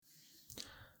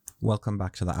Welcome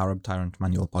back to the Arab Tyrant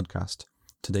Manual podcast.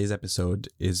 Today's episode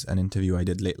is an interview I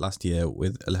did late last year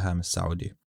with Ilham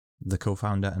Saudi, the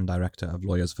co-founder and director of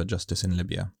Lawyers for Justice in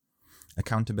Libya.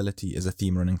 Accountability is a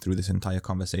theme running through this entire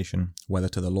conversation, whether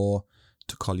to the law,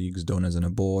 to colleagues, donors in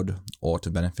a board, or to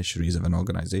beneficiaries of an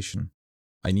organization.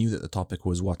 I knew that the topic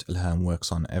was what Ilham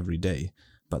works on every day,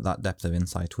 but that depth of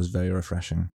insight was very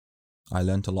refreshing. I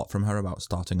learnt a lot from her about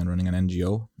starting and running an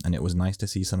NGO, and it was nice to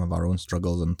see some of our own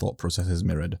struggles and thought processes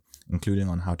mirrored, including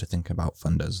on how to think about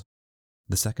funders.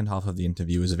 The second half of the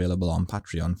interview is available on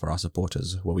Patreon for our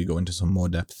supporters, where we go into some more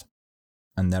depth.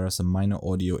 And there are some minor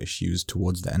audio issues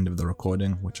towards the end of the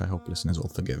recording, which I hope listeners will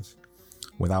forgive.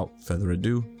 Without further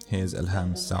ado, here's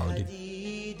Ilham Saudi.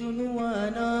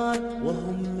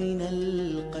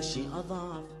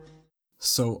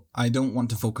 So, I don't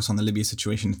want to focus on the Libya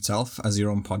situation itself, as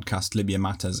your own podcast, Libya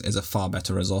Matters, is a far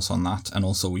better resource on that, and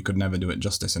also we could never do it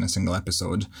justice in a single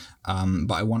episode.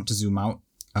 But I want to zoom out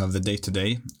of the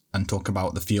day-to-day and talk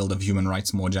about the field of human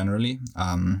rights more generally,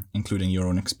 including your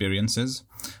own experiences.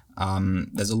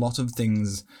 There's a lot of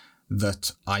things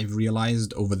that I've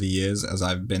realized over the years as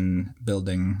I've been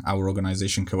building our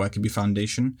organization, Kawakibi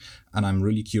Foundation, and I'm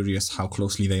really curious how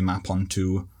closely they map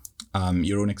onto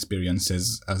your own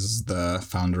experiences as the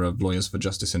founder of Lawyers for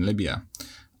Justice in Libya,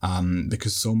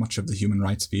 because so much of the human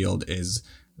rights field is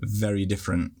very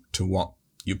different to what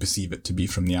you perceive it to be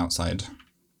from the outside.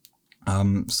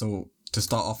 So to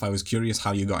start off, I was curious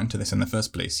how you got into this in the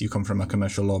first place. You come from a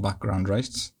commercial law background,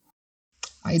 right?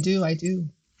 I do.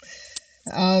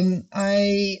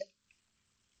 I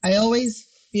always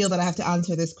feel that I have to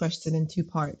answer this question in two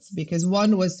parts, because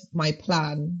one was my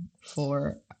plan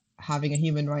for having a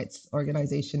human rights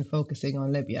organization focusing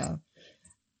on Libya,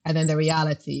 and then the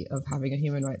reality of having a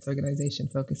human rights organization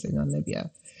focusing on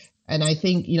Libya. And I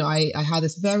think, I had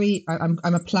this I'm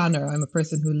a planner. I'm a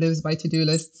person who lives by to-do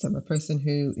lists. I'm a person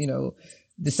who,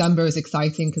 December is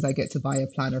exciting because I get to buy a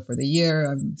planner for the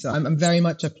year. I'm very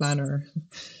much a planner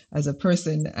as a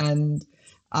person. And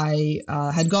I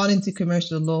had gone into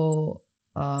commercial law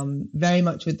very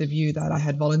much with the view that I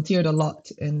had volunteered a lot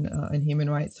in human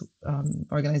rights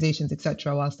organizations,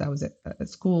 etc., whilst I was at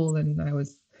school, and I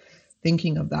was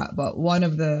thinking of that. But one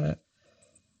of the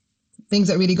things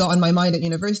that really got on my mind at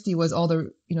university was a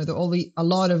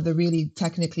lot of the really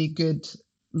technically good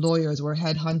lawyers were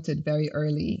headhunted very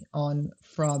early on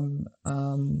from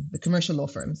the commercial law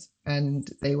firms, and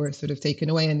they were sort of taken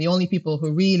away. And the only people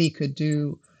who really could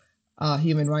do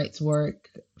human rights work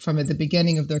from at the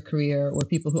beginning of their career were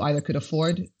people who either could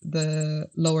afford the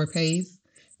lower pays,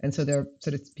 and so they're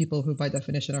sort of people who by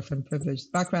definition are from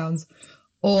privileged backgrounds,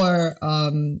 or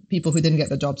people who didn't get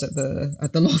the jobs at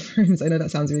the law firms. I know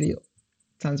that sounds really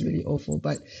awful,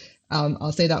 but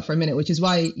I'll say that for a minute, which is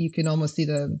why you can almost see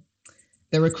the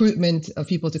recruitment of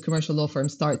people to commercial law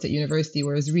firms starts at university,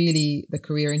 whereas really the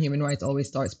career in human rights always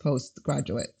starts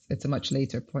postgraduate. It's a much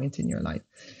later point in your life.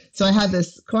 So I had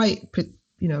this quite,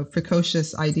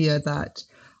 precocious idea that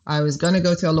I was going to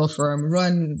go to a law firm,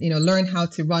 learn how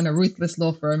to run a ruthless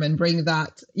law firm and bring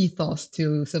that ethos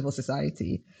to civil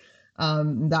society.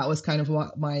 That was kind of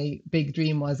what my big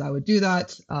dream was. I would do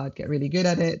that. I'd get really good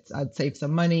at it. I'd save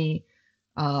some money.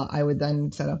 I would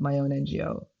then set up my own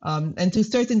NGO. And to a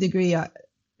certain degree,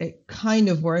 it kind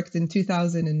of worked. In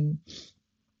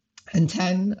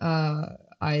 2010,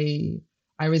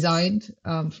 I resigned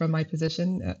from my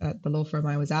position at the law firm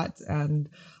I was at, and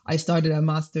I started a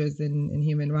master's in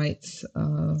human rights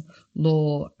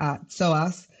law at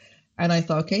SOAS. And I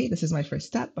thought, okay, this is my first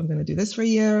step. I'm going to do this for a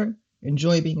year,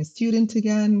 enjoy being a student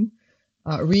again,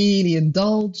 really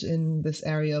indulge in this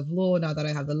area of law now that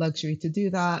I have the luxury to do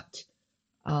that.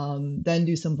 Then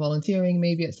do some volunteering,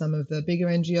 maybe at some of the bigger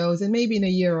NGOs, and maybe in a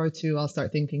year or two, I'll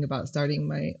start thinking about starting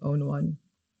my own one.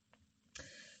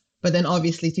 But then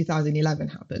obviously 2011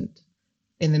 happened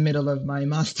in the middle of my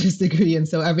master's degree, and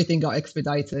so everything got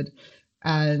expedited.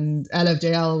 And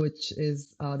LFJL, which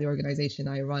is the organization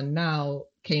I run now,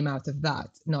 came out of that,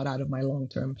 not out of my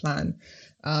long-term plan.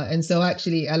 And so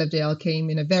actually LFJL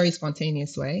came in a very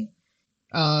spontaneous way.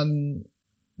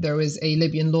 There was a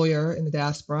Libyan lawyer in the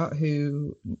diaspora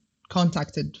who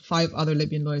contacted 5 other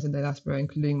Libyan lawyers in the diaspora,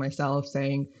 including myself,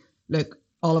 saying, look,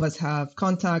 all of us have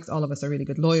contacts, all of us are really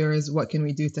good lawyers. What can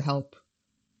we do to help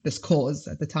this cause?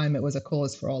 At the time, it was a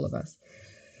cause for all of us.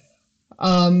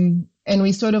 And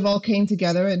we sort of all came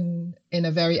together in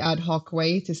a very ad hoc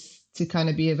way to kind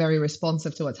of be very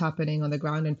responsive to what's happening on the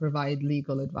ground and provide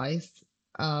legal advice.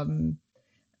 And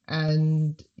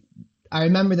I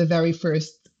remember the very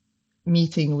first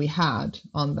meeting we had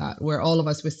on that, where all of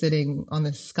us were sitting on a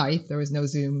Skype. There was no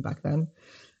Zoom back then,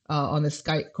 on a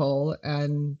Skype call,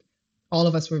 and all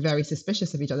of us were very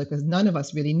suspicious of each other because none of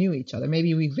us really knew each other.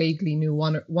 Maybe we vaguely knew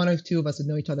one or two of us would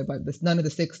know each other, but none of the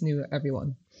six knew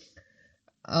everyone.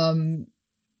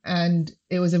 And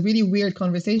it was a really weird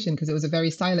conversation because it was a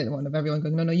very silent one of everyone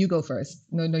going, no, no, you go first.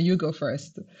 No, no, you go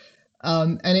first.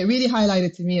 And it really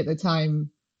highlighted to me at the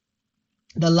time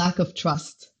the lack of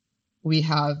trust we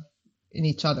have in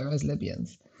each other as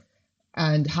Libyans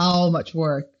and how much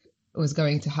work was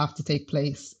going to have to take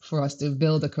place for us to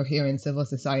build a coherent civil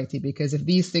society. Because if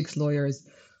these six lawyers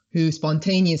who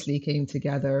spontaneously came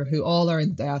together, who all are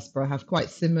in diaspora, have quite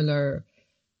similar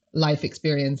life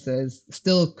experiences,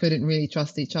 still couldn't really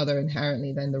trust each other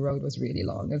inherently, then the road was really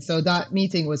long. And so that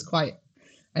meeting was quite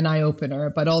an eye-opener,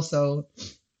 but also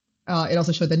it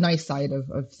also showed the nice side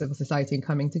of civil society and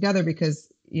coming together because,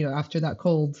 you know, after that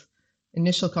cold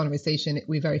initial conversation,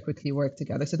 we very quickly worked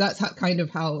together. So that's kind of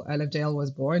how LFJL was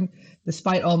born.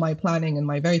 Despite all my planning and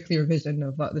my very clear vision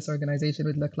of what this organization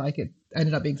would look like, it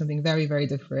ended up being something very, very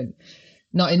different,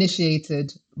 not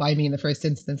initiated by me in the first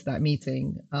instance, that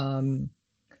meeting.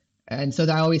 And so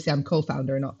that I always say I'm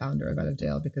co-founder, not founder of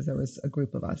LFJL, because there was a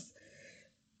group of us.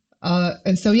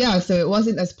 And so, yeah, so it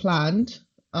wasn't as planned.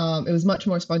 It was much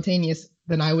more spontaneous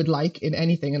than I would like in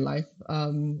anything in life.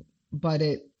 But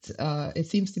it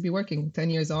seems to be working. 10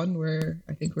 years on,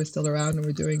 I think we're still around and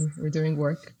we're doing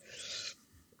work.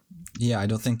 Yeah, I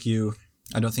don't think you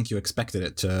expected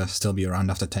it to still be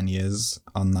around after 10 years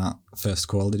on that first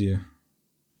call, did you?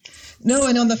 No,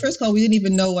 and on the first call, we didn't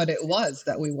even know what it was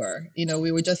that we were. You know,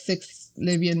 we were just six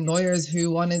Libyan lawyers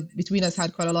who between us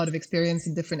had quite a lot of experience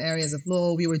in different areas of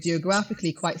law. We were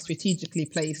geographically quite strategically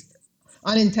placed,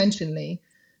 unintentionally.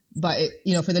 But,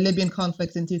 you know, for the Libyan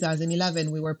conflict in 2011,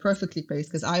 we were perfectly placed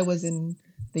because I was in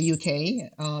the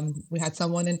UK. We had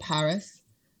someone in Paris.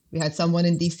 We had someone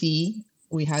in DC.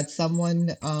 We had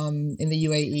someone in the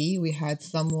UAE. We had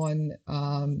someone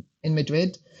in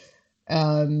Madrid.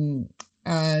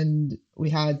 And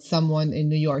we had someone in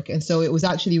New York. And so it was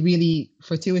actually really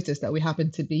fortuitous that we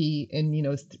happened to be in, you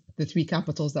know, the three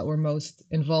capitals that were most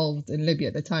involved in Libya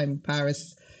at the time,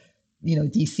 Paris, you know,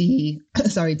 DC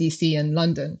and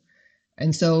London.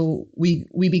 And so we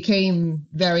became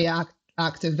very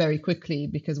active very quickly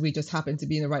because we just happened to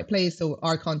be in the right place. So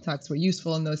our contacts were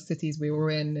useful in those cities we were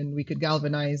in, and we could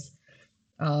galvanize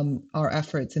our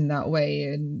efforts in that way.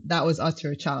 And that was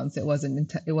utter chance. It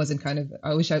wasn't kind of,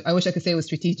 I wish I could say it was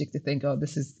strategic to think, oh,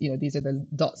 this is, you know, these are the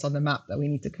dots on the map that we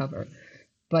need to cover.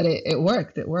 But it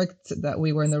worked. It worked that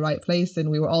we were in the right place and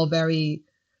we were all very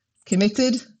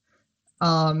committed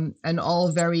and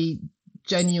all very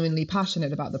genuinely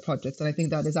passionate about the project. And I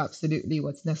think that is absolutely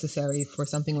what's necessary for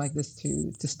something like this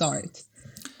to start.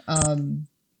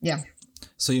 Yeah.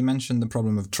 So you mentioned the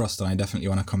problem of trust, and I definitely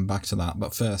want to come back to that.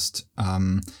 But first,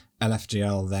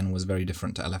 LFJL then was very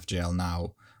different to LFJL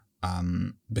now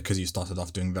because you started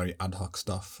off doing very ad hoc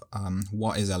stuff.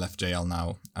 What is LFJL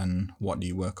now, and what do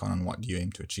you work on, and what do you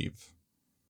aim to achieve?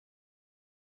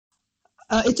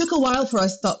 It took a while for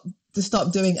us to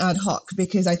stop doing ad hoc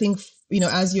because I think, you know,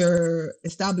 as you're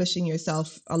establishing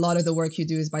yourself, a lot of the work you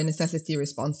do is by necessity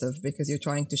responsive because you're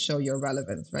trying to show your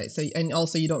relevance, right? So, and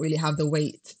also you don't really have the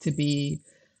weight to be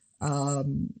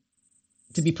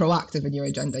proactive in your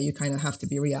agenda. You kind of have to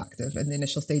be reactive in the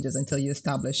initial stages until you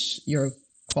establish your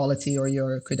quality or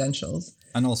your credentials.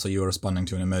 And also you were responding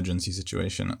to an emergency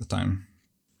situation at the time.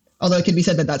 Although it could be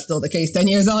said that that's still the case 10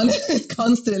 years on. It's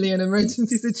constantly an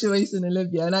emergency situation in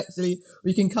Libya. And actually,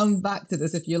 we can come back to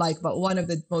this if you like. But one of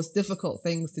the most difficult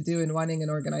things to do in running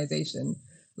an organization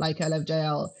like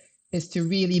LFJL is to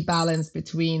really balance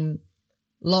between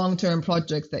long-term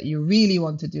projects that you really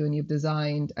want to do and you've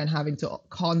designed and having to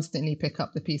constantly pick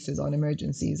up the pieces on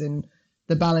emergencies. And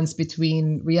the balance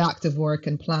between reactive work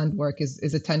and planned work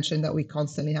is a tension that we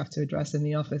constantly have to address in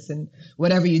the office. And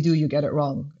whatever you do, you get it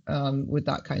wrong with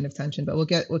that kind of tension. But we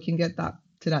can get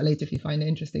to that later if you find it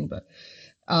interesting. But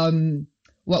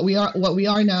what we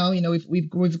are now, you know,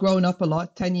 we've grown up a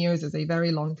lot. 10 years is a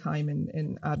very long time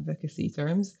in advocacy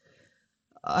terms.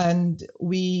 And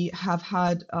we have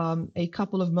had a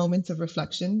couple of moments of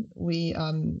reflection. We,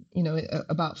 you know,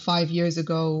 about 5 years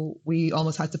ago, we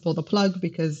almost had to pull the plug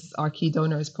because our key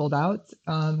donors pulled out,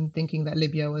 thinking that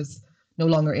Libya was no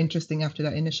longer interesting after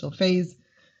that initial phase.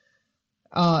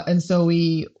 And so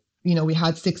we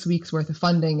had 6 weeks worth of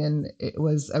funding, and it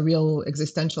was a real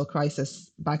existential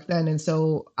crisis back then. And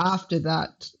so after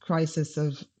that crisis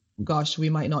of, gosh,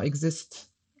 we might not exist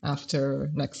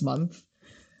after next month,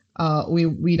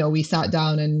 we sat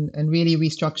down and really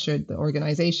restructured the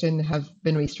organization, have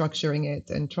been restructuring it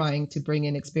and trying to bring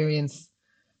in experience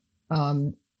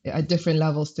at different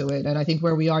levels to it. And I think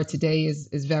where we are today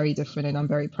is very different, and I'm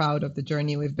very proud of the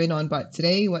journey we've been on. But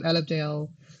today, what LFJL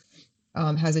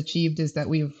has achieved is that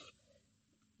we're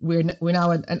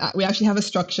now we actually have a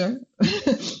structure.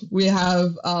 We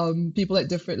have people at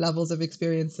different levels of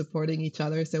experience supporting each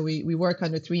other. So we work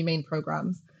under three main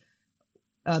programs.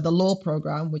 The law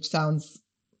program, which sounds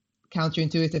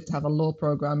counterintuitive to have a law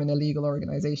program in a legal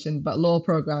organization, but law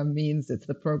program means it's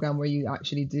the program where you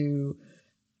actually do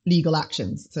legal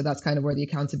actions. So that's kind of where the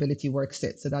accountability work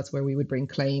sits. So that's where we would bring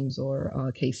claims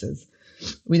or cases.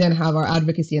 We then have our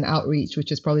advocacy and outreach,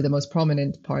 which is probably the most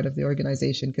prominent part of the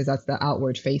organization because that's the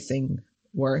outward facing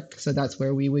work. So that's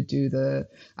where we would do the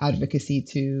advocacy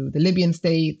to the Libyan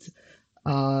state,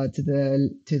 to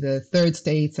the third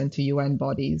states and to UN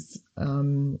bodies.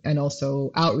 And also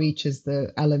outreach is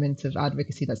the element of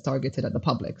advocacy that's targeted at the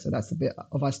public. So that's a bit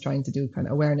of us trying to do kind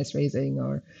of awareness raising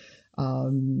or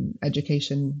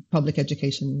public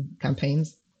education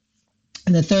campaigns.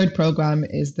 And the third program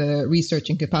is the research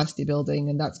and capacity building,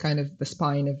 and that's kind of the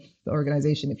spine of the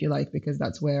organization, if you like, because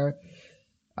that's where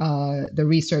the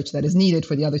research that is needed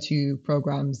for the other two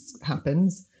programs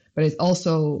happens. But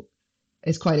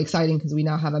it's quite exciting because we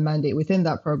now have a mandate within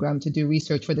that program to do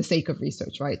research for the sake of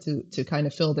research, right? To kind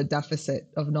of fill the deficit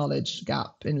of knowledge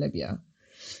gap in Libya,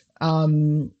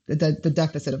 the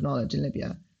deficit of knowledge in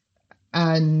Libya.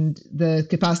 And the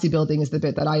capacity building is the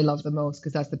bit that I love the most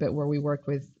because that's the bit where we work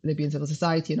with Libyan civil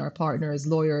society and our partners,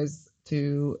 lawyers,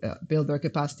 to build their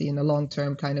capacity in a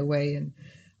long-term kind of way. And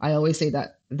I always say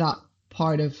that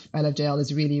part of LFJL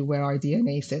is really where our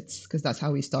DNA sits because that's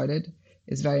how we started.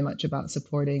 Is very much about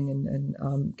supporting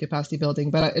and capacity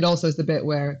building. But it also is the bit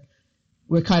where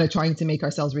we're kind of trying to make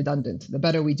ourselves redundant. The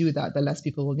better we do that, the less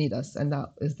people will need us. And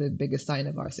that is the biggest sign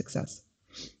of our success.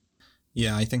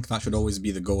 Yeah, I think that should always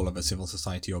be the goal of a civil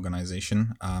society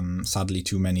organization. Sadly,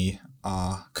 too many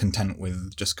are content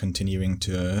with just continuing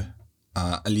to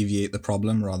alleviate the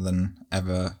problem rather than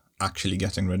ever actually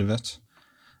getting rid of it.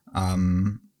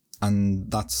 And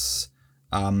that's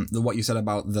what you said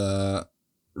about the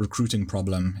recruiting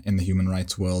problem in the human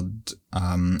rights world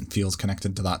feels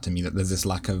connected to that to me, that there's this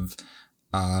lack of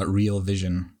real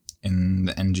vision in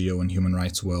the NGO and human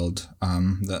rights world,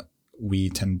 that we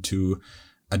tend to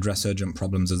address urgent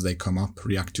problems as they come up,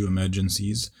 react to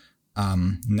emergencies,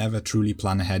 never truly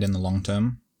plan ahead in the long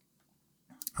term,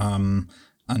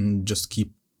 and just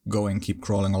keep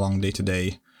crawling along day to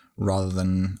day rather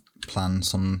than plan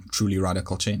some truly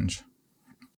radical change.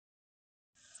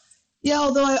 Yeah,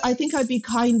 although I think I'd be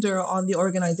kinder on the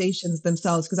organizations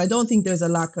themselves because I don't think there's a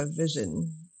lack of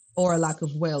vision or a lack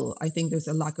of will. I think there's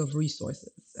a lack of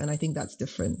resources, and I think that's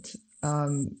different.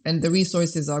 And the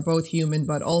resources are both human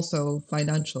but also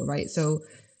financial, right? So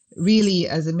really,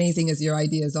 as amazing as your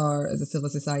ideas are as a civil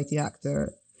society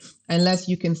actor, unless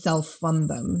you can self-fund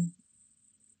them,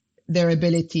 their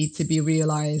ability to be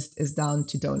realized is down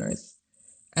to donors.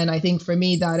 And I think for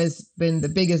me, that has been the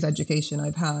biggest education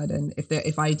I've had. And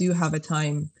if I do have a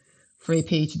time for a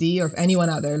PhD, or if anyone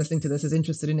out there listening to this is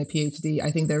interested in a PhD,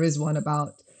 I think there is one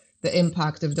about the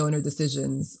impact of donor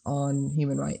decisions on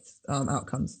human rights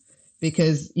outcomes.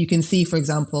 Because you can see, for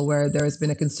example, where there has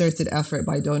been a concerted effort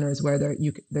by donors where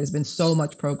there's been so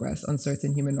much progress on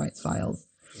certain human rights files,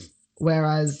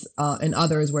 whereas in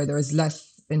others where there is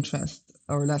less interest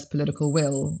or less political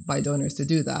will by donors to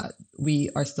do that, we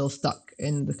are still stuck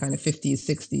in the kind of 50s,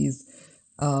 60s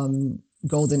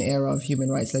golden era of human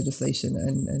rights legislation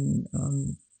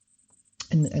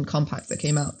and compacts that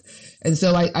came out. And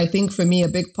so I think for me, a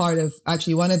big part of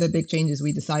actually one of the big changes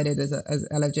we decided as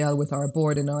LFJL with our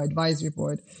board and our advisory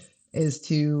board is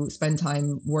to spend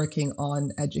time working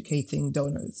on educating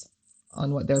donors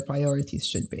on what their priorities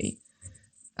should be.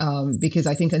 Because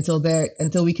I think until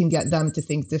we can get them to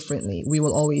think differently, we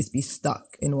will always be stuck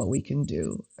in what we can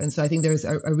do. And so I think there's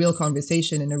a real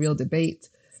conversation and a real debate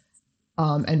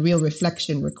and real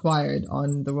reflection required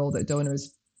on the role that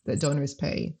donors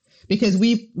pay. Because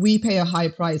we pay a high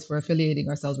price for affiliating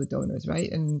ourselves with donors,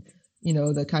 right? And you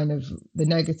know, the kind of the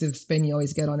negative spin you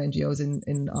always get on NGOs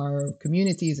in our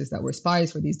communities is that we're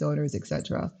spies for these donors,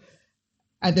 etc.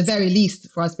 At the very least,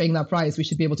 for us paying that price, we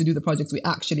should be able to do the projects we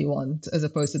actually want, as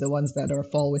opposed to the ones that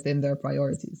fall within their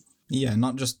priorities. Yeah,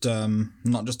 not just a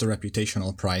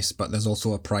reputational price, but there's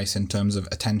also a price in terms of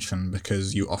attention,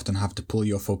 because you often have to pull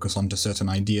your focus onto certain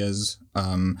ideas,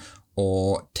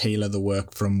 or tailor the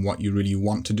work from what you really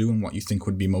want to do and what you think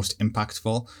would be most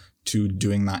impactful to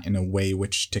doing that in a way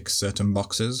which ticks certain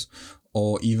boxes,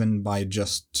 or even by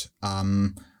just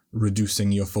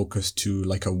reducing your focus to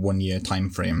like a 1-year time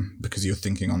frame because you're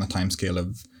thinking on the time scale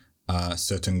of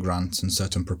certain grants and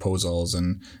certain proposals,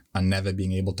 and never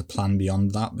being able to plan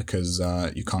beyond that because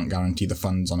you can't guarantee the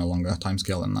funds on a longer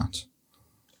timescale than that.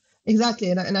 Exactly,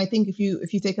 and I think if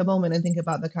you take a moment and think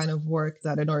about the kind of work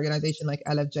that an organization like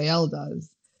LFJL does,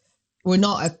 we're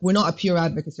not a pure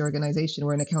advocacy organization.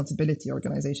 We're an accountability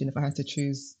organization, if I had to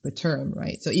choose the term,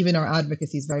 right? So even our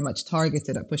advocacy is very much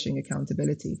targeted at pushing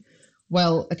accountability.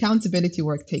 Well, accountability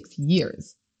work takes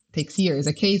years. Takes years.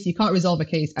 A case, you can't resolve a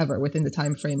case ever within the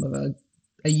time frame of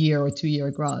a year or 2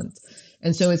 year grant.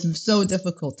 And so it's so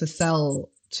difficult to sell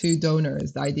to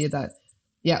donors the idea that,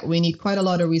 yeah, we need quite a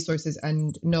lot of resources,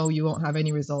 and no, you won't have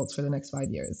any results for the next 5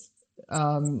 years.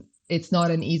 It's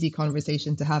not an easy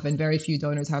conversation to have, and very few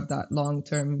donors have that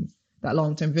long-term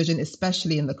vision,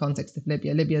 especially in the context of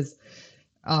Libya. Libya's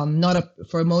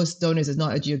for most donors is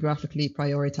not a geographically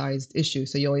prioritized issue,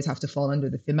 so you always have to fall under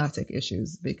the thematic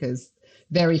issues, because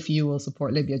very few will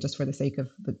support Libya just for the sake of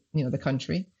the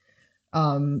country.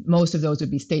 Most of those would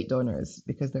be state donors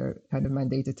because they're kind of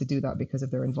mandated to do that because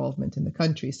of their involvement in the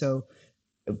country. So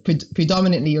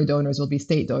predominantly your donors will be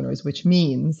state donors, which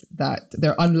means that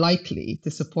they're unlikely to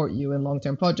support you in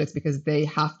long-term projects because they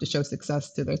have to show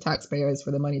success to their taxpayers for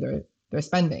the money they're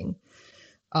spending.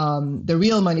 The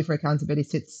real money for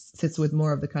accountability sits with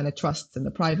more of the kind of trusts and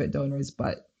the private donors,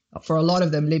 but for a lot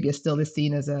of them, Libya still is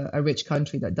seen as a rich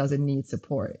country that doesn't need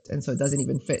support, and so it doesn't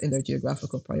even fit in their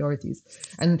geographical priorities.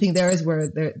 And I think there is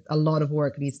where a lot of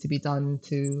work needs to be done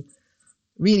to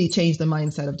really change the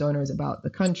mindset of donors about the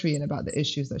country and about the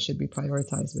issues that should be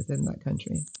prioritized within that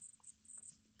country.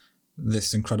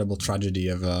 This incredible tragedy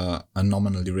of a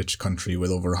nominally rich country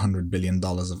with over $100 billion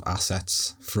of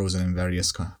assets frozen in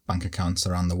various bank accounts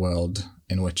around the world,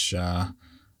 in which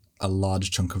a large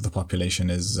chunk of the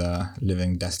population is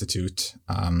living destitute,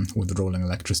 with rolling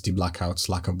electricity blackouts,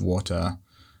 lack of water,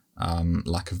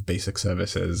 lack of basic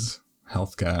services,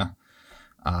 healthcare.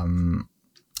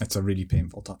 It's a really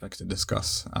painful topic to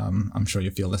discuss. I'm sure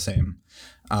you feel the same.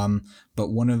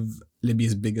 But one of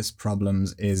Libya's biggest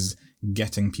problems is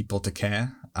getting people to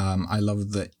care. I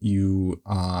love that you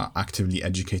are actively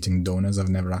educating donors. I've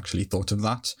never actually thought of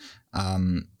that.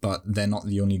 But they're not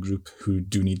the only group who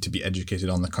do need to be educated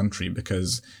on the country,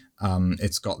 because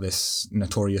it's got this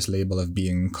notorious label of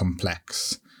being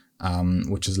complex,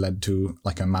 which has led to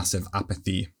like a massive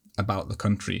apathy about the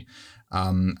country.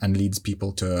 And leads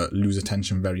people to lose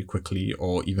attention very quickly,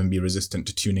 or even be resistant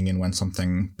to tuning in when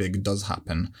something big does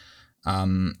happen.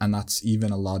 And that's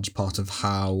even a large part of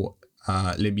how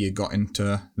Libya got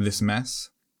into this mess.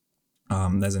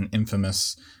 There's an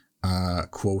infamous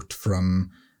quote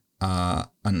from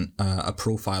a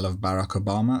profile of Barack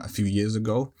Obama a few years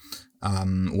ago,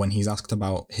 when he's asked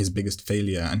about his biggest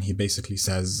failure, and he basically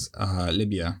says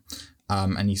Libya.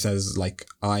 And he says, like,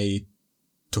 I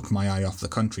took my eye off the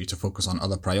country to focus on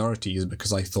other priorities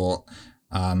because I thought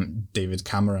David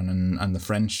Cameron and the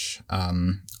French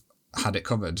had it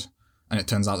covered. And it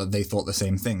turns out that they thought the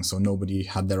same thing. So nobody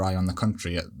had their eye on the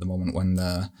country at the moment when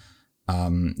the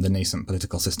nascent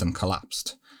political system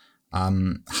collapsed.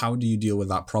 How do you deal with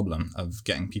that problem of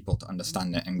getting people to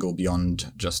understand it and go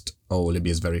beyond just, oh,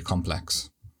 Libya is very complex?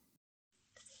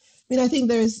 I mean, I think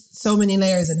there's so many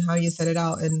layers in how you set it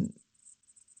out, and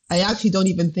I actually don't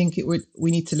even think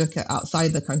we need to look at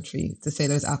outside the country to say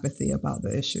there's apathy about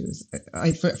the issues.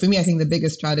 For me, I think the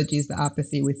biggest strategy is the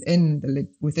apathy within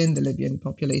the Libyan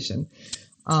population,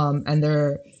 and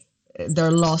their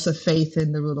loss of faith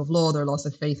in the rule of law, their loss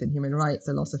of faith in human rights,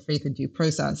 their loss of faith in due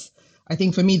process. I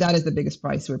think for me, that is the biggest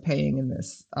price we're paying in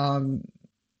this.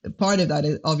 Part of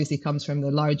that obviously comes from the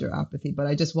larger apathy, but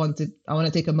I want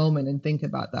to take a moment and think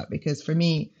about that, because for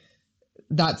me,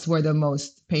 that's where the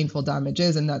most painful damage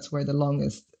is, and that's where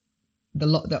that's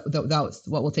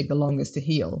what will take the longest to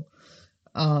heal,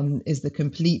 is the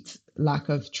complete lack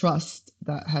of trust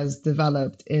that has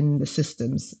developed in the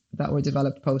systems that were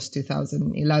developed post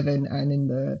 2011, and in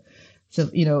the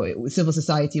civil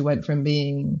society went from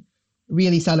being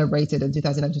really celebrated in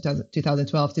 2011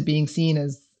 2012 to being seen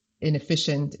as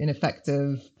inefficient,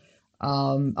 ineffective,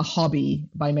 a hobby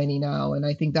by many now, and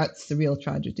I think that's the real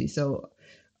tragedy. So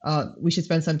we should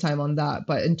spend some time on that.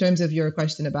 But in terms of your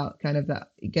question about kind of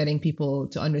getting people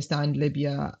to understand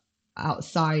Libya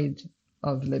outside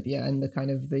of Libya and the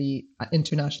kind of the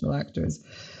international actors,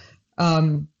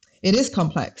 it is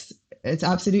complex. It's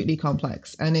absolutely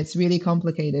complex, and it's really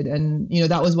complicated. And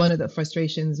that was one of the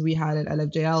frustrations we had at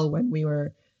LFJL when we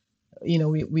were,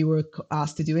 we were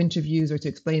asked to do interviews or to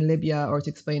explain Libya or to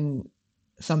explain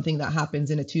something that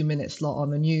happens in a 2-minute slot on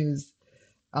the news.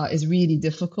 is really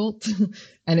difficult.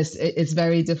 And it's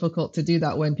very difficult to do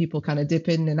that when people kind of dip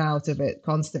in and out of it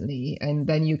constantly. And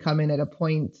then you come in at a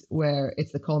point where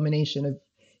it's the culmination of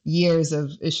years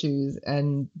of issues.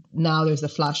 And now there's a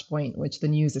flashpoint which the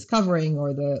news is covering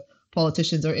or the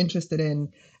politicians are interested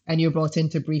in. And you're brought in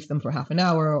to brief them for half an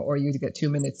hour, or you get 2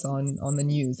 minutes on the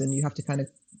news, and you have to kind of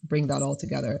bring that all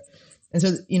together. And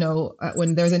so,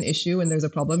 when there's an issue and there's a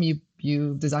problem,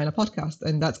 you design a podcast.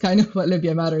 And that's kind of what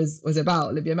Libya Matters was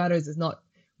about. Libya Matters is not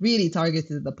really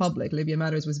targeted at the public. Libya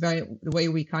Matters was the way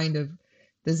we kind of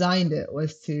designed it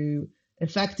was to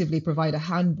effectively provide a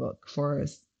handbook for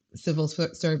civil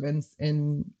servants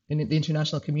in the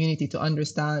international community to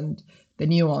understand the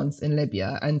nuance in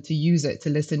Libya and to use it to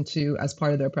listen to as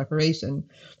part of their preparation.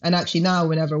 And actually now,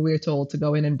 whenever we're told to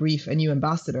go in and brief a new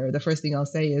ambassador, the first thing I'll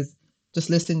say is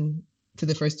just listen to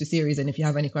the first 2 series. And if you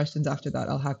have any questions after that,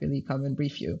 I'll happily come and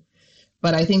brief you.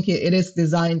 But I think it is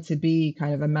designed to be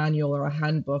kind of a manual or a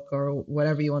handbook or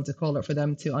whatever you want to call it for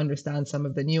them to understand some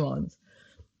of the nuance.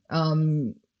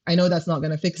 I know that's not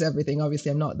going to fix everything. Obviously,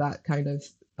 I'm not that kind of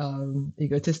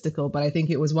egotistical, but I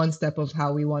think it was one step of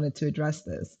how we wanted to address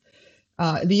this.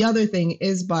 The other thing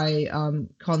is by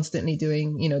constantly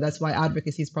doing, that's why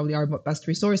advocacy is probably our best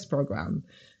resource program,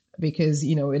 because,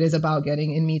 it is about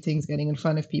getting in meetings, getting in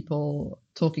front of people,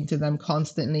 talking to them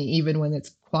constantly, even when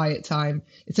it's quiet time.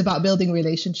 It's about building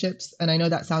relationships. And I know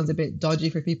that sounds a bit dodgy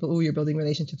for people. Oh, you're building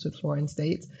relationships with foreign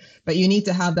states, but you need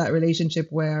to have that relationship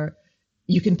where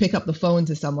you can pick up the phone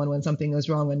to someone when something goes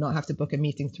wrong and not have to book a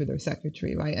meeting through their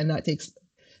secretary, right? And that takes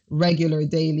regular,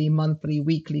 daily, monthly,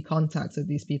 weekly contacts with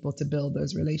these people to build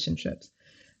those relationships.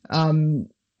 And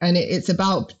it's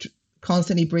about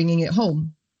constantly bringing it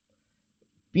home.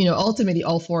 Ultimately,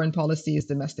 all foreign policy is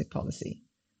domestic policy.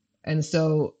 And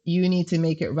so you need to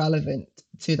make it relevant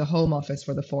to the Home Office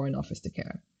for the Foreign Office to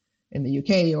care in the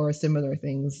UK or similar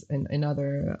things in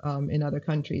other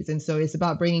countries. And so it's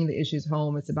about bringing the issues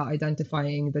home. It's about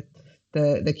identifying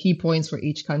the key points for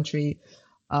each country.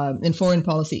 In foreign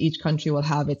policy, each country will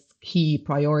have its key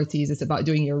priorities. It's about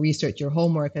doing your research, your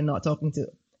homework, and not talking to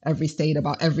every state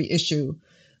about every issue,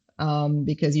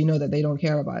 because you know that they don't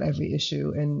care about every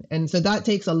issue. And so that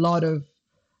takes a lot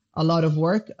of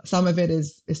work. Some of it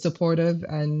is supportive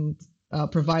and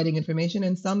providing information,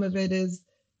 and some of it is,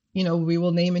 we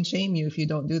will name and shame you if you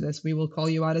don't do this. We will call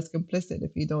you out as complicit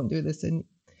if you don't do this. And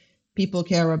people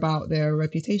care about their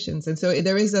reputations. And so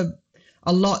there is a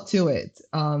lot to it,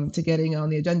 to getting on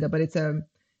the agenda, but it's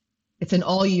an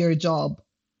all-year job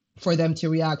for them to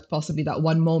react possibly that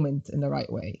one moment in the right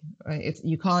way, right?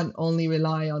 You can't only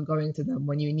rely on going to them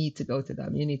when you need to go to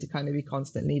them. You need to kind of be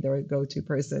constantly their go-to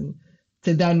person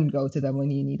to then go to them when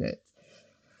you need it.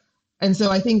 And so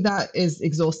I think that is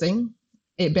exhausting.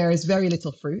 It bears very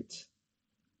little fruit.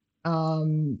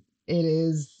 It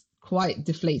is quite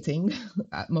deflating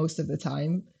at most of the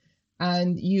time.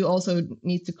 And you also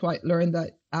need to quite learn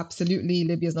that absolutely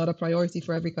Libya is not a priority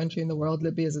for every country in the world.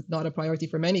 Libya is not a priority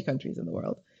for many countries in the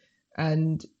world.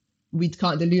 And we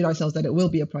can't delude ourselves that it will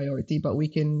be a priority, but we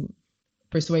can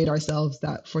persuade ourselves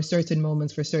that for certain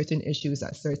moments, for certain issues,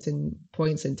 at certain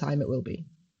points in time, it will be.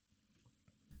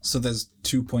 So there's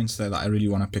 2 points there that I really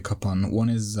want to pick up on. One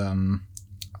is,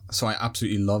 so I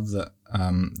absolutely love that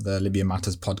the Libya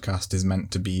Matters podcast is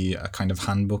meant to be a kind of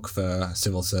handbook for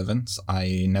civil servants.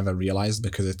 I never realized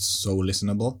because it's so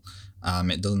listenable.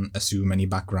 It doesn't assume any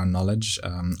background knowledge,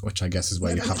 which I guess is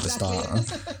where you have to start.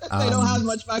 They don't have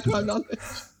much background knowledge.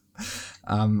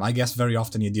 I guess very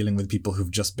often you're dealing with people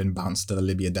who've just been bounced to the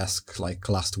Libya desk like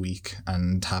last week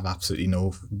and have absolutely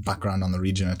no background on the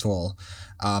region at all.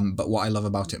 But what I love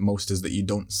about it most is that you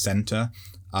don't center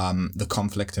the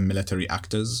conflict and military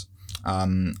actors.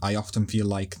 I often feel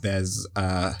like there's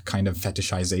a kind of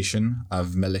fetishization of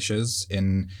militias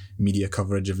in media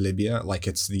coverage of Libya, like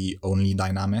it's the only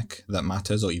dynamic that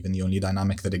matters or even the only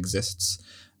dynamic that exists.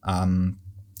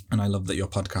 And I love that your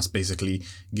podcast basically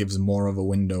gives more of a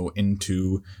window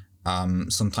into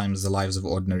sometimes the lives of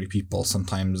ordinary people,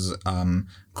 sometimes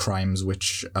crimes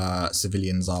which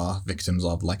civilians are victims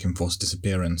of, like enforced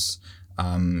disappearance.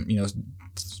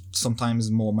 Sometimes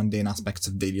more mundane aspects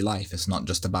of daily life. It's not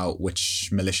just about which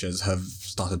militias have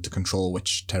started to control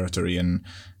which territory and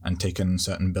taken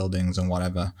certain buildings and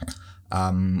whatever,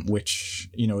 which,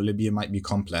 Libya might be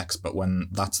complex, but when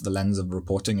that's the lens of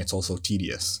reporting, it's also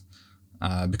tedious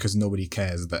because nobody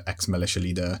cares that X militia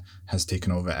leader has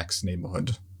taken over X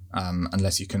neighborhood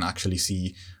unless you can actually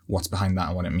see what's behind that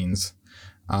and what it means.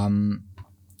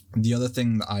 The other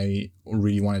thing that I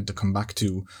really wanted to come back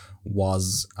to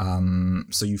was,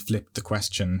 so you flipped the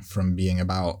question from being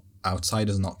about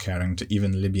outsiders not caring to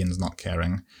even Libyans not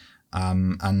caring.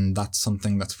 And that's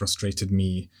something that's frustrated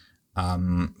me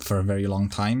for a very long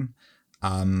time.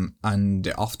 And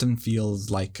it often feels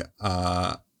like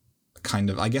kind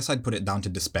of, I guess I'd put it down to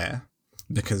despair,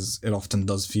 because it often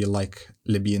does feel like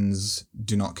Libyans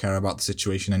do not care about the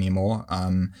situation anymore.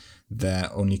 Their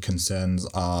only concerns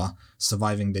are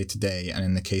surviving day to day. And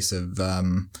in the case of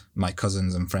my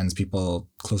cousins and friends, people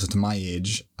closer to my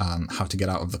age, how to get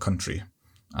out of the country,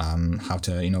 how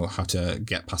to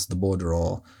get past the border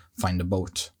or find a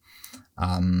boat.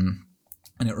 And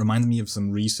it reminds me of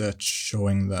some research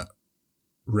showing that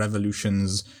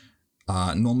revolutions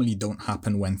normally don't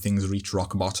happen when things reach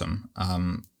rock bottom.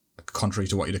 Contrary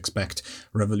to what you'd expect,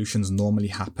 revolutions normally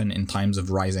happen in times of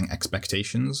rising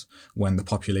expectations, when the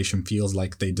population feels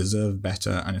like they deserve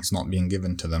better and it's not being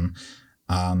given to them,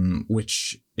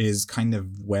 which is kind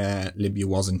of where Libya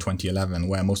was in 2011,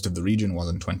 where most of the region was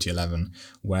in 2011,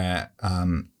 where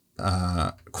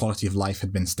quality of life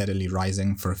had been steadily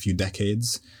rising for a few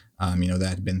decades. There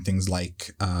had been things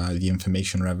like the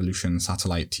information revolution,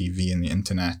 satellite TV and the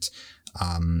internet.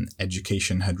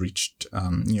 Education had reached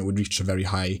a very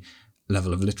high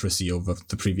level of literacy over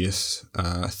the previous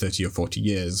 30 or 40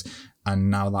 years. And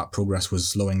now that progress was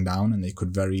slowing down, and they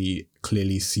could very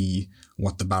clearly see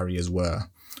what the barriers were,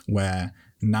 where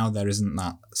now there isn't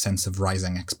that sense of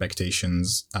rising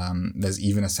expectations. There's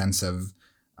even a sense of,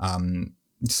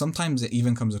 sometimes it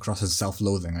even comes across as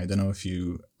self-loathing. I don't know if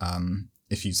you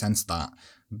sense that,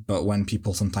 but when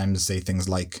people sometimes say things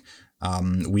like,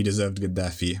 we deserved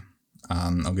Gaddafi,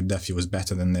 or Gaddafi was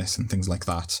better than this, and things like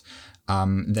that,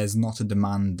 there's not a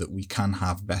demand that we can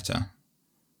have better.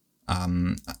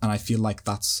 And I feel like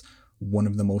that's one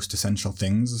of the most essential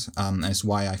things. And it's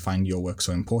why I find your work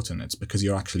so important. It's because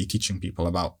you're actually teaching people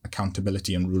about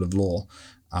accountability and rule of law,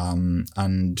 and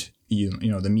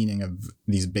the meaning of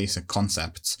these basic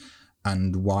concepts,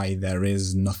 and why there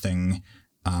is nothing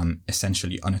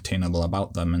essentially unattainable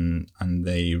about them, and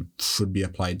they should be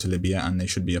applied to Libya, and they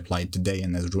should be applied today,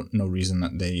 and there's no reason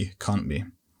that they can't be.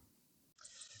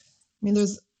 I mean,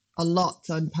 there's a lot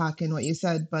to unpack in what you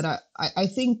said, but I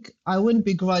think I wouldn't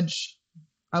begrudge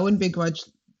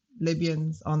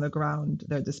Libyans on the ground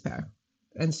their despair.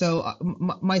 And so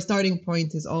my starting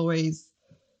point is always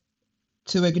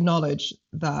to acknowledge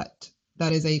that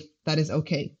is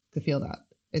okay to feel that.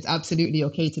 It's absolutely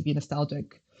okay to be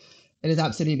nostalgic. It is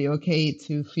absolutely okay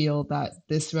to feel that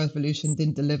this revolution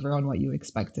didn't deliver on what you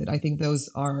expected. I think those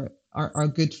are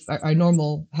good, are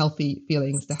normal, healthy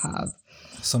feelings to have.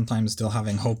 Sometimes still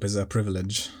having hope is a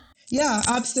privilege. Yeah,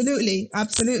 absolutely.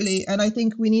 And I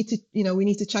think we need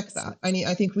to check that.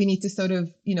 I think we need to sort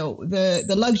of,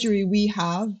 the luxury we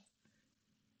have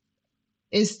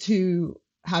is to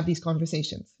have these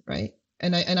conversations, right?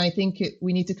 And I think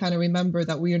we need to kind of remember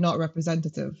that we are not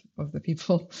representative of the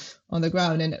people on the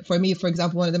ground. And for me, for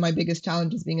example, one of my biggest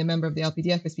challenges being a member of the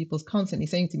LPDF is people's constantly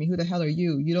saying to me, "Who the hell are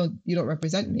you? You don't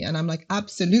represent me." And I'm like,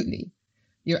 absolutely.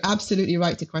 You're absolutely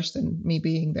right to question me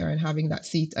being there and having that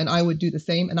seat. And I would do the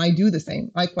same. And I do the same.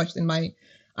 I question my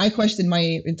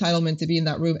entitlement to be in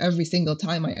that room every single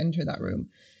time I enter that room.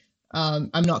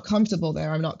 I'm not comfortable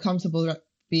there. I'm not comfortable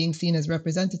being seen as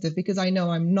representative because I know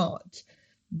I'm not.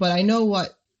 But I know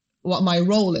what my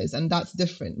role is, and that's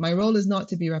different. My role is not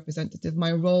to be representative.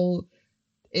 My role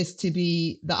is to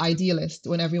be the idealist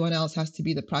when everyone else has to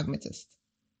be the pragmatist.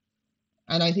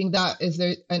 And I think that is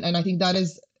there, and I think that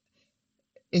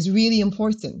is really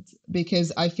important,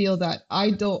 because I feel that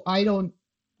I don't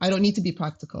need to be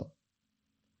practical.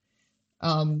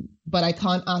 But I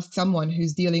can't ask someone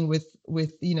who's dealing with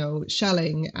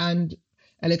shelling and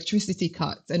electricity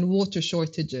cuts and water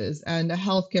shortages and a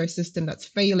healthcare system that's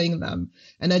failing them,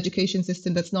 an education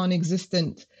system that's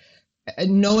non-existent,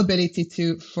 and no ability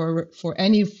for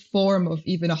any form of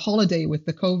even a holiday with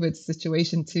the COVID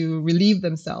situation to relieve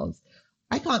themselves.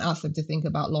 I can't ask them to think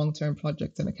about long-term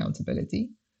projects and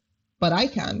accountability, but I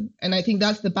can. And I think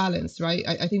that's the balance, right?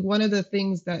 I think one of the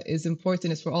things that is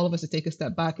important is for all of us to take a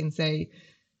step back and say,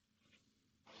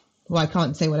 well, I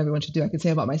can't say what everyone should do. I can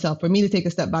say about myself. For me to take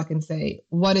a step back and say,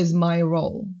 what is my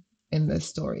role in this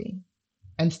story,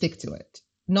 and stick to it.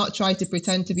 Not try to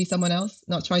pretend to be someone else,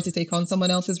 not try to take on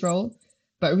someone else's role,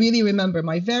 but really remember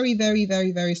my very, very,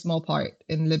 very, very small part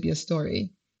in Libya's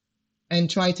story and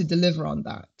try to deliver on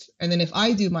that. And then if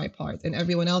I do my part and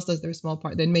everyone else does their small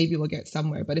part, then maybe we'll get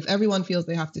somewhere. But if everyone feels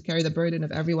they have to carry the burden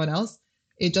of everyone else,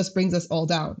 it just brings us all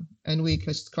down and we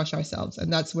just crush ourselves.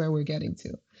 And that's where we're getting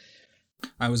to.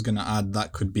 I was going to add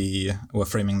that could be, we're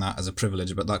framing that as a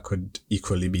privilege, but that could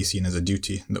equally be seen as a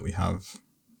duty that we have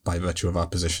by virtue of our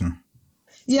position.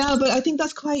 Yeah, but I think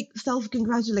that's quite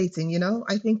self-congratulating,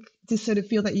 I think to sort of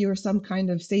feel that you're some kind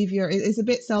of savior is a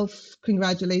bit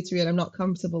self-congratulatory, and I'm not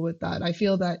comfortable with that. I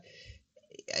feel that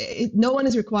no one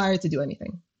is required to do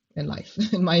anything in life,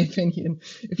 in my opinion.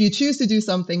 If you choose to do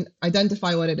something,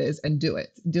 identify what it is and do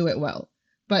it well.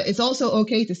 But it's also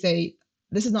okay to say,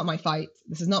 this is not my fight,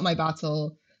 this is not my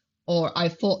battle, or I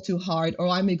fought too hard, or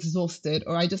I'm exhausted,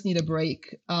 or I just need a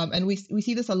break. And we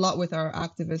see this a lot with our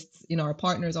activists, our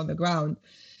partners on the ground,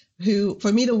 who,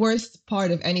 for me, the worst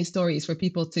part of any story is for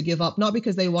people to give up, not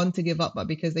because they want to give up, but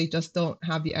because they just don't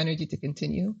have the energy to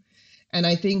continue. And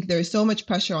I think there's so much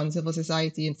pressure on civil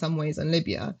society in some ways in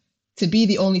Libya to be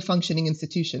the only functioning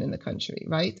institution in the country,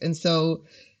 right? And so,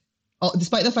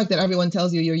 despite the fact that everyone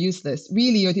tells you you're useless,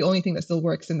 really you're the only thing that still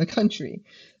works in the country.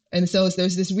 And so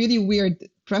there's this really weird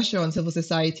pressure on civil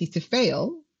society to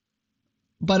fail,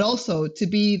 but also to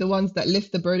be the ones that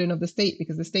lift the burden of the state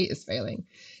because the state is failing.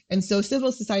 And so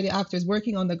civil society actors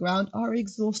working on the ground are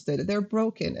exhausted, they're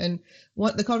broken. And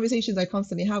what the conversations I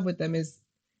constantly have with them is,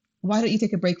 why don't you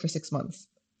take a break for 6 months?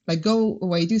 Like, go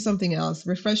away, do something else,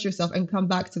 refresh yourself and come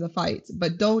back to the fight,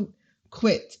 but don't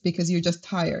quit because you're just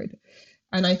tired.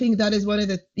 And I think that is one of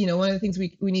the things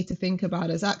we need to think about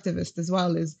as activists as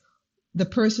well, is the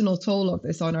personal toll of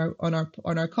this on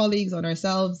our colleagues, on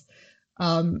ourselves,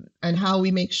 and how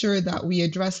we make sure that we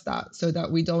address that so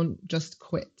that we don't just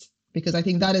quit. Because I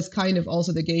think that is kind of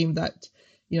also the game that,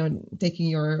 taking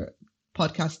your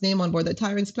podcast name on board, that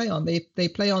tyrants play on. They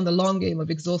play on the long game of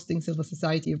exhausting civil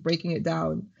society, of breaking it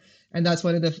down. And that's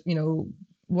one of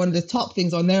the top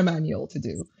things on their manual to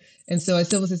do. And so as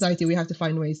civil society, we have to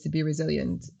find ways to be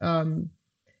resilient. And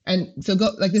so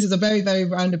this is a very, very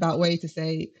roundabout way to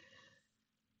say,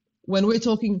 when we're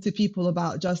talking to people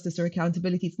about justice or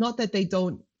accountability, it's not that they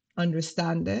don't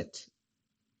understand it.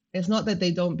 It's not that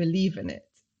they don't believe in it.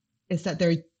 It's that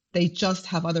they just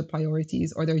have other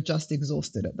priorities, or they're just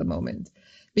exhausted at the moment.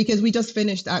 Because we just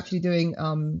finished actually doing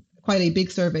quite a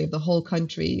big survey of the whole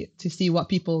country to see what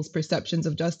people's perceptions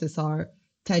of justice are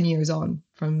 10 years on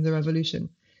from the revolution.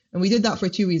 And we did that for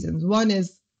two reasons. One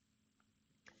is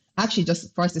actually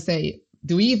just for us to say,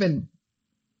 are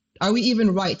we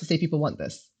even right to say people want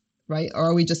this? Right? Or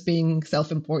are we just being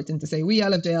self-important to say, we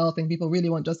LFJL think people really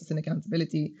want justice and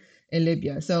accountability in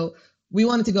Libya? So we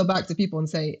wanted to go back to people and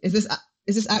say, is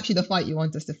this actually the fight you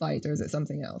want us to fight, or is it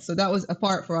something else? So that was a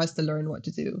part for us to learn what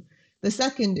to do. The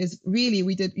second is really,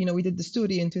 we did the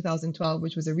study in 2012,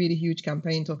 which was a really huge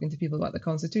campaign talking to people about the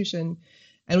Constitution.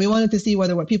 And we wanted to see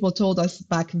whether what people told us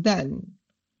back then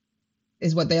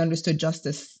is what they understood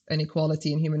justice and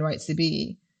equality and human rights to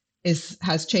be,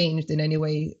 has changed in any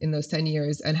way in those 10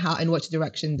 years, and how, in which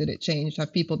direction did it change?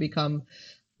 Have people become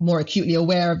more acutely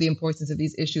aware of the importance of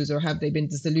these issues, or have they been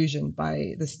disillusioned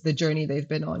by the journey they've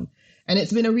been on? And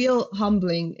it's been a real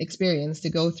humbling experience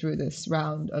to go through this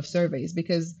round of surveys,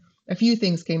 because a few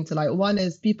things came to light. One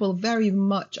is people very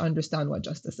much understand what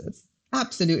justice is.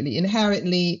 Absolutely,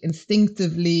 inherently,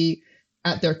 instinctively,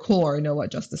 at their core, know what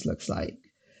justice looks like.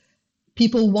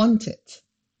 People want it.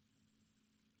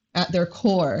 At their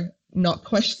core, not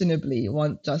questionably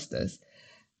want justice.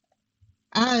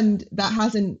 And that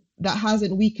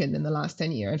hasn't weakened in the last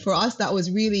 10 years. And for us, that was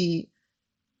really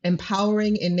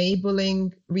empowering,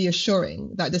 enabling,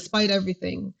 reassuring that despite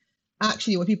everything,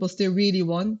 actually what people still really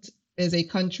want is a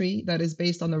country that is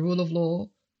based on the rule of law,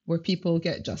 where people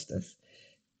get justice.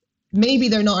 Maybe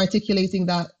they're not articulating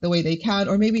that the way they can,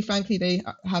 or maybe frankly they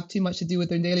have too much to do with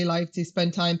their daily life to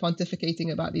spend time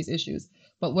pontificating about these issues.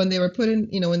 But when they were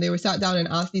when they were sat down and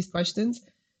asked these questions,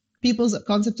 people's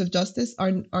concept of justice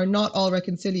are not all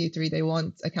reconciliatory. They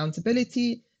want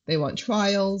accountability, they want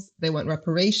trials, they want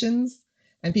reparations,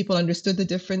 and people understood the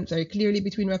difference very clearly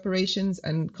between reparations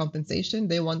and compensation.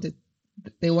 They wanted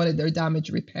their damage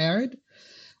repaired.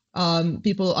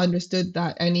 People understood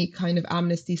that any kind of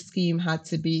amnesty scheme had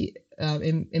to be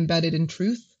embedded in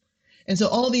truth. And so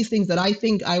all these things that I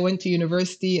think I went to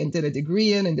university and did a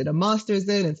degree in and did a master's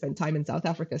in and spent time in South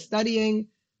Africa studying,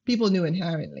 people knew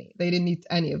inherently. They didn't need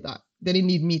any of that. They didn't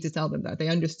need me to tell them that. They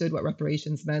understood what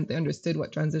reparations meant. They understood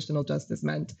what transitional justice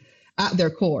meant at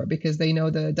their core, because they know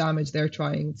the damage they're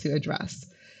trying to address.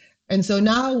 And so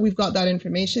now we've got that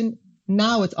information.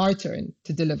 Now it's our turn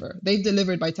to deliver. They've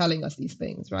delivered by telling us these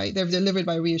things, right? They've delivered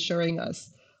by reassuring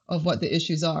us of what the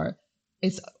issues are.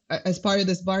 It's, as part of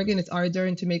this bargain, it's our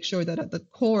turn to make sure that at the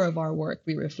core of our work,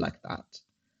 we reflect that.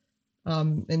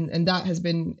 And that has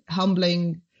been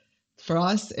humbling for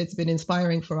us. It's been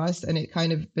inspiring for us, and it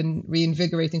kind of been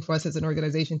reinvigorating for us as an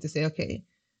organization to say, okay,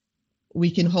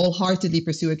 we can wholeheartedly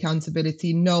pursue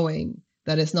accountability, knowing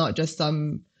that it's not just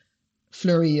some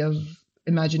flurry of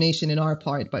imagination in our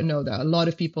part, but no, that a lot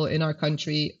of people in our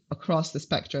country across the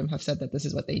spectrum have said that this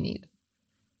is what they need.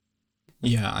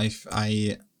 Yeah,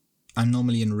 I'm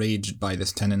normally enraged by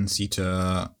this tendency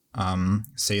to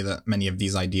say that many of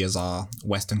these ideas are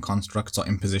Western constructs or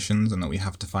impositions, and that we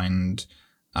have to find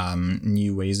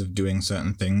new ways of doing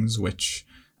certain things, which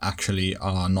actually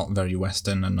are not very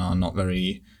Western and are not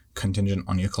very contingent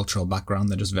on your cultural background.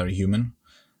 They're just very human.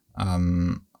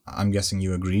 I'm guessing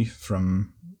you agree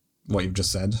from what you've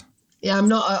just said. Yeah, I'm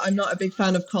not a big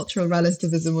fan of cultural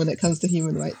relativism when it comes to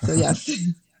human rights. So yes.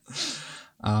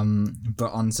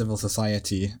 But on civil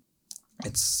society,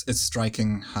 it's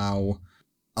striking how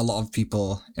a lot of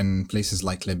people in places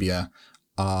like Libya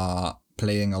are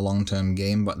playing a long-term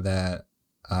game, but they're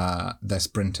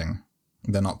sprinting.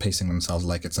 They're not pacing themselves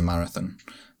like it's a marathon.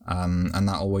 And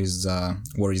that always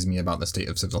worries me about the state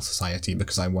of civil society,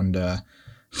 because I wonder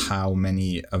how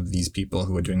many of these people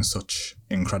who are doing such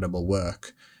incredible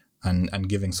work and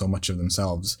giving so much of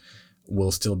themselves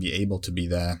will still be able to be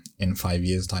there in 5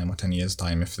 years' time or 10 years'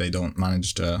 time if they don't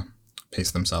manage to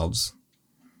pace themselves.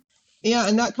 Yeah,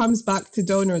 and that comes back to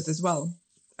donors as well.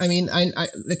 I mean, I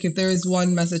like, if there is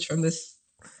one message from this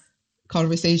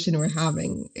conversation we're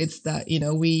having, it's that, you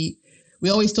know, we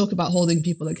always talk about holding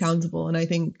people accountable, and I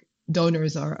think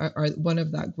donors are one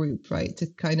of that group, right? To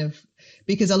kind of,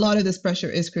 because a lot of this pressure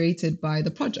is created by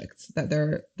the projects that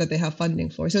they have funding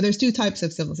for. So there's two types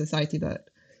of civil society that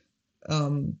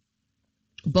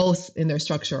both in their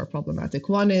structure are problematic.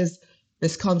 One is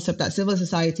this concept that civil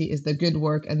society is the good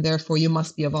work and therefore you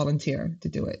must be a volunteer to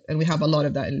do it. And we have a lot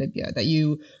of that in Libya, that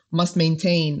you must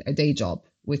maintain a day job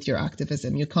with your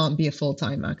activism. You can't be a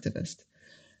full-time activist.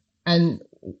 And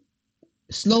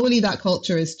slowly that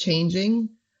culture is changing,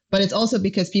 but it's also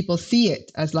because people see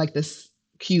it as like this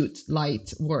cute,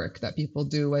 light work that people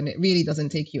do, and it really doesn't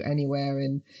take you anywhere.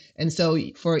 And so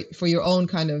for your own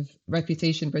kind of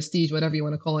reputation, prestige, whatever you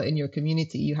want to call it in your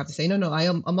community, you have to say, no,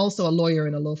 I'm also a lawyer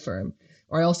in a law firm,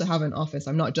 or I also have an office.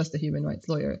 I'm not just a human rights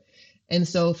lawyer. And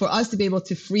so for us to be able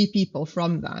to free people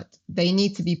from that, they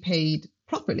need to be paid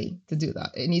properly to do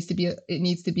that. It needs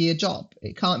to be a job.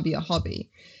 It can't be a hobby.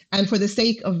 And for the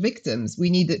sake of victims, we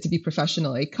need it to be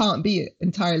professional. It can't be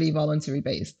entirely voluntary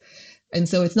based. And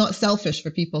so it's not selfish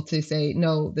for people to say,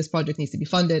 no, this project needs to be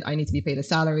funded. I need to be paid a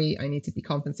salary. I need to be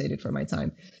compensated for my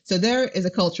time. So there is a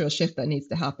cultural shift that needs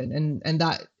to happen. And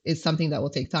that is something that will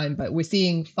take time. But we're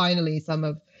seeing finally some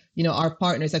of, you know, our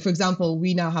partners. Like, for example,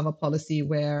 we now have a policy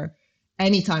where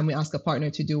anytime we ask a partner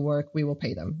to do work, we will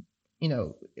pay them. You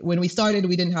know, when we started,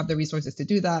 we didn't have the resources to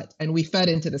do that. And we fed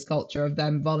into this culture of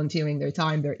them volunteering their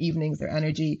time, their evenings, their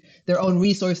energy, their own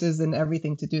resources and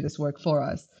everything to do this work for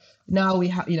us. Now we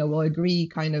have, you know, we'll agree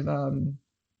kind of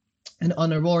an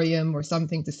honorarium or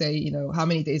something to say, you know, how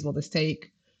many days will this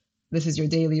take? This is your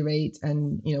daily rate,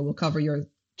 and, you know, we'll cover your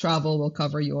travel, we'll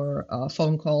cover your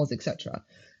phone calls, etc.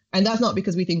 And that's not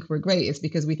because we think we're great. It's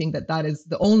because we think that that is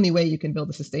the only way you can build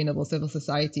a sustainable civil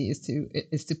society, is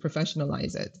to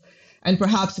professionalize it. And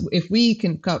perhaps if we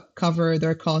can cover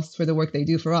their costs for the work they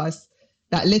do for us,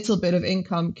 that little bit of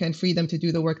income can free them to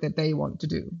do the work that they want to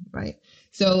do, right?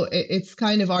 So it's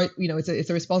kind of our, you know, it's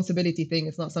a responsibility thing.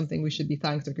 It's not something we should be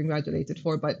thanked or congratulated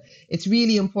for, but it's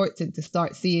really important to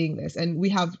start seeing this. And we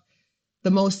have the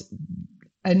most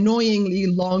annoyingly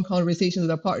long conversations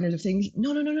with our partners of saying,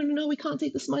 no, we can't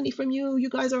take this money from you. You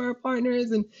guys are our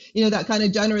partners. And, you know, that kind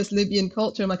of generous Libyan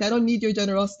culture. I'm like, I don't need your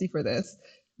generosity for this.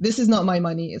 This is not my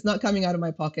money. It's not coming out of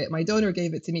my pocket. My donor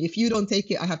gave it to me. If you don't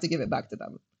take it, I have to give it back to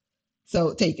them.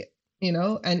 So take it, you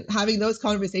know, and having those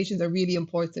conversations are really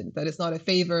important, that it's not a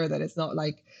favor, that it's not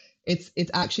like it's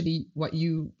actually what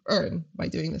you earn by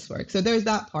doing this work. So there's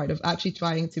that part of actually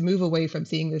trying to move away from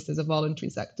seeing this as a voluntary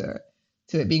sector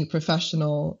to it being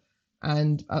professional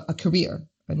and a career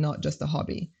and not just a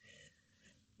hobby.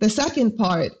 The second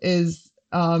part is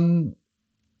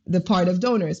the part of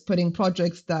donors, putting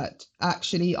projects that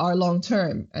actually are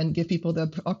long-term and give people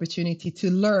the opportunity to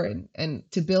learn and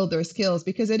to build their skills,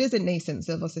 because it is a nascent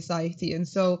civil society. And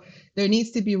so there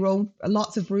needs to be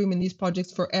lots of room in these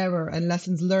projects for error and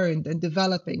lessons learned and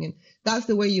developing. And that's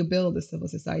the way you build a civil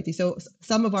society. So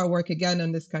some of our work, again,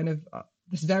 on this kind of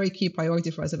this very key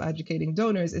priority for us of educating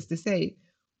donors, is to say,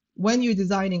 when you're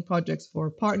designing projects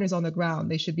for partners on the ground,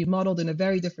 they should be modeled in a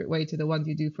very different way to the ones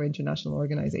you do for international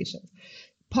organizations.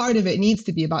 Part of it needs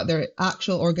to be about their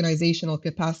actual organizational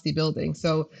capacity building.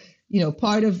 So, you know,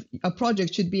 part of a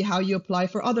project should be how you apply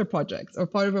for other projects, or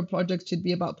part of a project should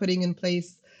be about putting in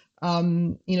place,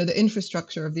 you know, the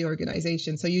infrastructure of the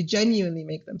organization. So you genuinely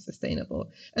make them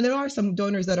sustainable. And there are some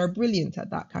donors that are brilliant at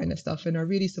that kind of stuff and are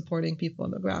really supporting people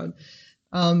on the ground.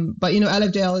 But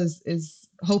LFJL is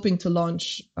hoping to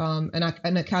launch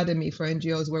an academy for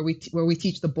NGOs where we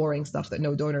teach the boring stuff that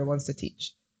no donor wants to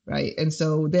teach, right? And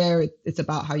so there it's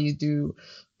about how you do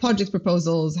project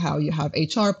proposals, how you have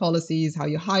HR policies, how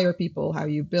you hire people, how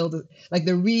you build like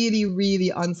the really, really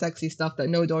unsexy stuff that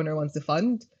no donor wants to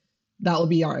fund. That will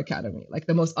be our academy, like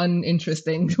the most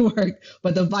uninteresting work,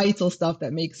 but the vital stuff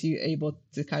that makes you able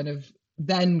to kind of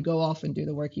then go off and do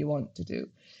the work you want to do.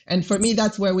 And for me,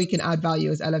 that's where we can add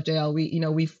value as LFJL.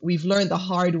 We've learned the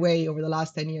hard way over the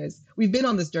last 10 years. We've been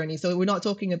on this journey, so we're not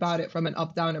talking about it from an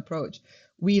up-down approach.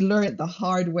 We learned the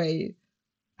hard way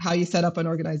how you set up an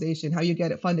organization, how you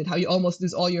get it funded, how you almost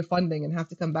lose all your funding and have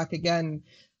to come back again.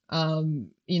 How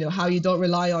you don't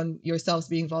rely on yourselves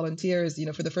being volunteers.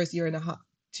 For the first year and a half,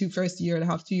 2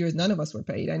 years, none of us were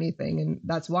paid anything, and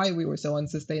that's why we were so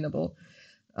unsustainable.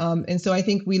 And so I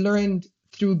think we learned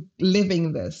through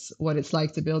living this what it's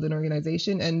like to build an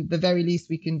organization, and the very least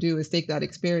we can do is take that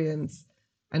experience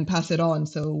and pass it on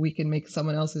so we can make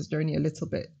someone else's journey a little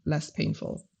bit less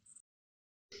painful.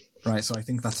 Right, so I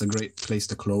think that's a great place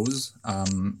to close.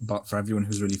 But for everyone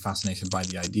who's really fascinated by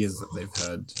the ideas that they've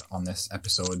heard on this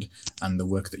episode and the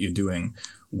work that you're doing,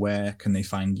 where can they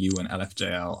find you and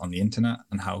LFJL on the internet,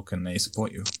 and how can they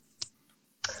support you?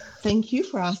 Thank you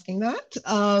for asking that.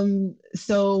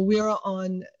 So we're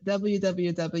on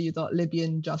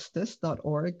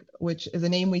www.libyanjustice.org, which is a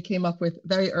name we came up with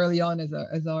very early on as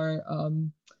our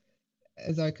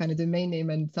kind of domain name,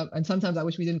 and sometimes I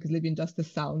wish we didn't, because Libyan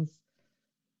Justice sounds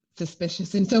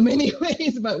suspicious in so many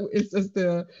ways, but it's just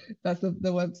the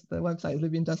website is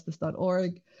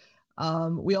libyanjustice.org.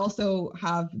 We also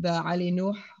have the Ali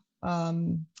Nuh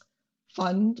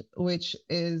Fund, which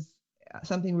is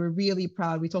something we're really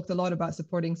proud. We talked a lot about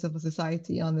supporting civil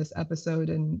society on this episode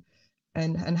and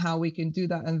how we can do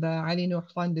that. And the Ali Nuh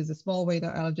Fund is a small way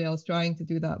that LFJL is trying to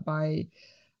do that by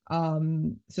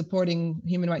supporting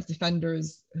human rights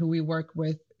defenders who we work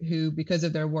with, who because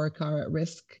of their work are at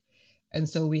risk. And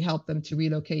so we help them to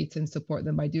relocate and support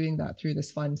them by doing that through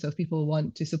this fund. So if people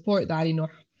want to support the Ali Nuh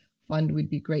Fund, we'd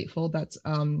be grateful. That's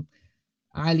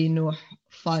Ali Nuh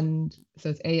Fund.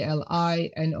 So it's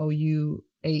ALINOUH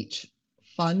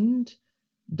fund.ly.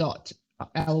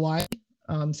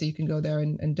 So you can go there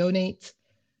and donate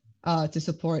to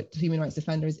support human rights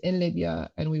defenders in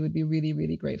Libya. And we would be really,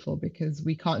 really grateful, because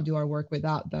we can't do our work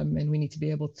without them. And we need to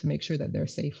be able to make sure that they're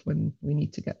safe when we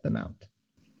need to get them out.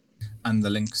 And the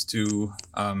links to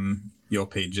your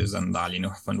pages and the Ali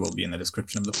Nuh Fund will be in the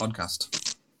description of the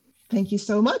podcast. Thank you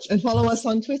so much. And follow us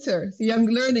on Twitter. See, I'm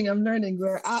learning.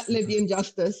 We're at Libyan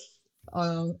Justice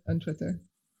on Twitter.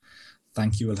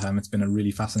 Thank you, Ilham. It's been a really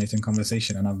fascinating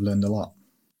conversation, and I've learned a lot.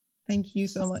 Thank you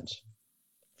so much.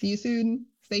 See you soon.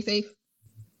 Stay safe.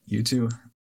 You too.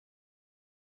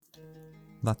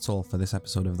 That's all for this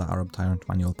episode of the Arab Tyrant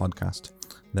Manual podcast.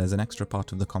 There's an extra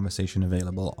part of the conversation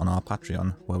available on our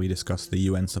Patreon, where we discuss the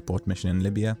UN support mission in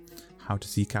Libya, how to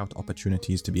seek out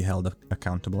opportunities to be held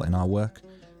accountable in our work,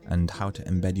 and how to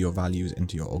embed your values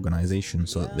into your organization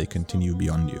so that they continue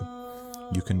beyond you.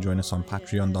 You can join us on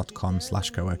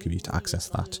patreon.com/Kawakibi to access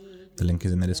that. The link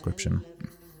is in the description.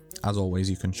 As always,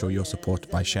 you can show your support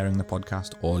by sharing the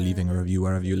podcast or leaving a review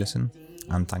wherever you listen,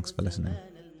 and thanks for listening.